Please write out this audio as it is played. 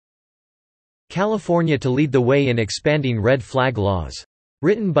California to lead the way in expanding red flag laws.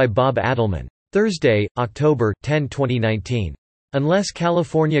 Written by Bob Adelman. Thursday, October 10, 2019. Unless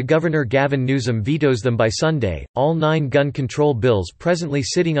California Governor Gavin Newsom vetoes them by Sunday, all 9 gun control bills presently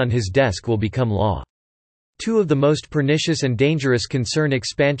sitting on his desk will become law. 2 of the most pernicious and dangerous concern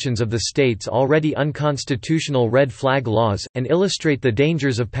expansions of the state's already unconstitutional red flag laws, and illustrate the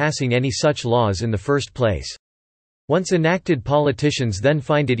dangers of passing any such laws in the first place. Once enacted, politicians then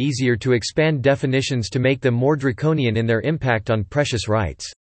find it easier to expand definitions to make them more draconian in their impact on precious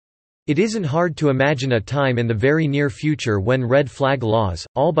rights. It isn't hard to imagine a time in the very near future when red flag laws,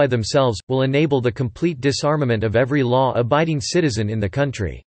 all by themselves, will enable the complete disarmament of every law-abiding citizen in the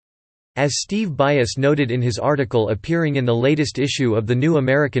country. As Steve Bias noted in his article appearing in the latest issue of the New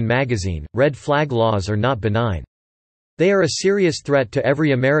American Magazine, red flag laws are not benign. They are a serious threat to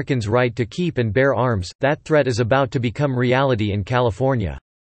every American's right to keep and bear arms. That threat is about to become reality in California.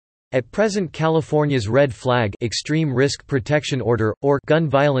 At present, California's red flag extreme risk protection order, or gun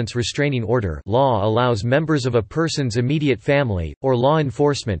violence restraining order law allows members of a person's immediate family, or law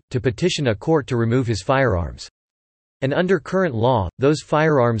enforcement, to petition a court to remove his firearms. And under current law, those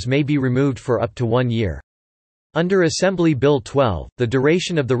firearms may be removed for up to 1 year. Under Assembly Bill 12, the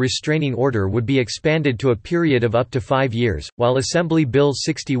duration of the restraining order would be expanded to a period of up to 5 years, while Assembly Bill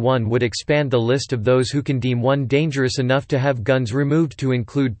 61 would expand the list of those who can deem one dangerous enough to have guns removed to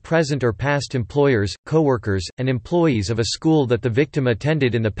include present or past employers, coworkers, and employees of a school that the victim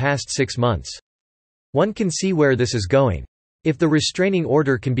attended in the past 6 months. One can see where this is going. If the restraining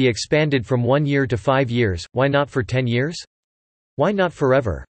order can be expanded from 1 year to 5 years, why not for 10 years? Why not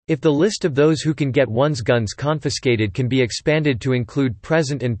forever? If the list of those who can get one's guns confiscated can be expanded to include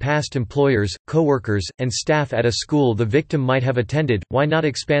present and past employers, coworkers, and staff at a school the victim might have attended, why not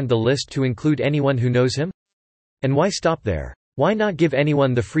expand the list to include anyone who knows him? And why stop there? Why not give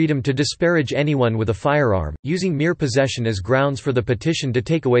anyone the freedom to disparage anyone with a firearm, using mere possession as grounds for the petition to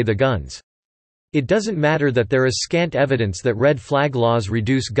take away the guns? It doesn't matter that there is scant evidence that red flag laws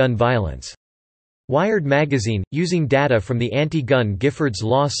reduce gun violence. Wired magazine, using data from the Anti-Gun Giffords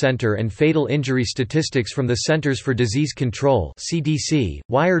Law Center and fatal injury statistics from the Centers for Disease Control (CDC),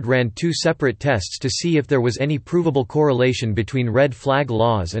 Wired ran 2 separate tests to see if there was any provable correlation between red flag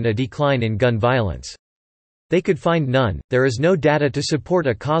laws and a decline in gun violence. They could find none. There is no data to support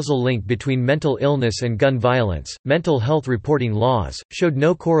a causal link between mental illness and gun violence. Mental health reporting laws showed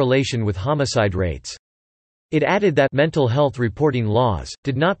no correlation with homicide rates. It added that mental health reporting laws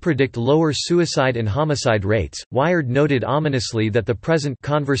did not predict lower suicide and homicide rates. Wired noted ominously that the present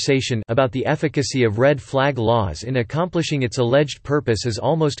conversation about the efficacy of red flag laws in accomplishing its alleged purpose is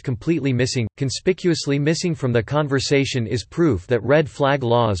almost completely missing. Conspicuously missing from the conversation is proof that red flag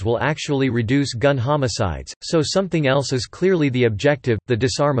laws will actually reduce gun homicides, so something else is clearly the objective: the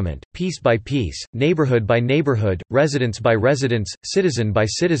disarmament, piece by piece, neighborhood by neighborhood, residence by residence, citizen by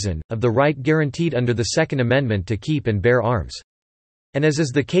citizen, of the right guaranteed under the Second Amendment to keep and bear arms. And as is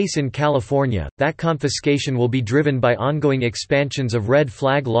the case in California, that confiscation will be driven by ongoing expansions of red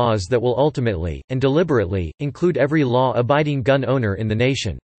flag laws that will ultimately, and deliberately, include every law-abiding gun owner in the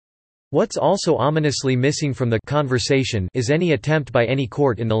nation. What's also ominously missing from the conversation is any attempt by any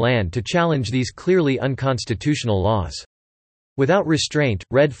court in the land to challenge these clearly unconstitutional laws. Without restraint,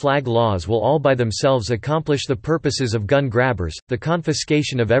 red flag laws will all by themselves accomplish the purposes of gun grabbers, the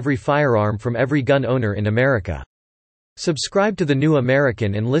confiscation of every firearm from every gun owner in America. Subscribe to The New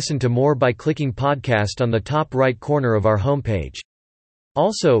American and listen to more by clicking podcast on the top right corner of our homepage.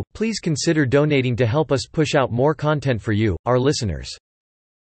 Also, please consider donating to help us push out more content for you, our listeners.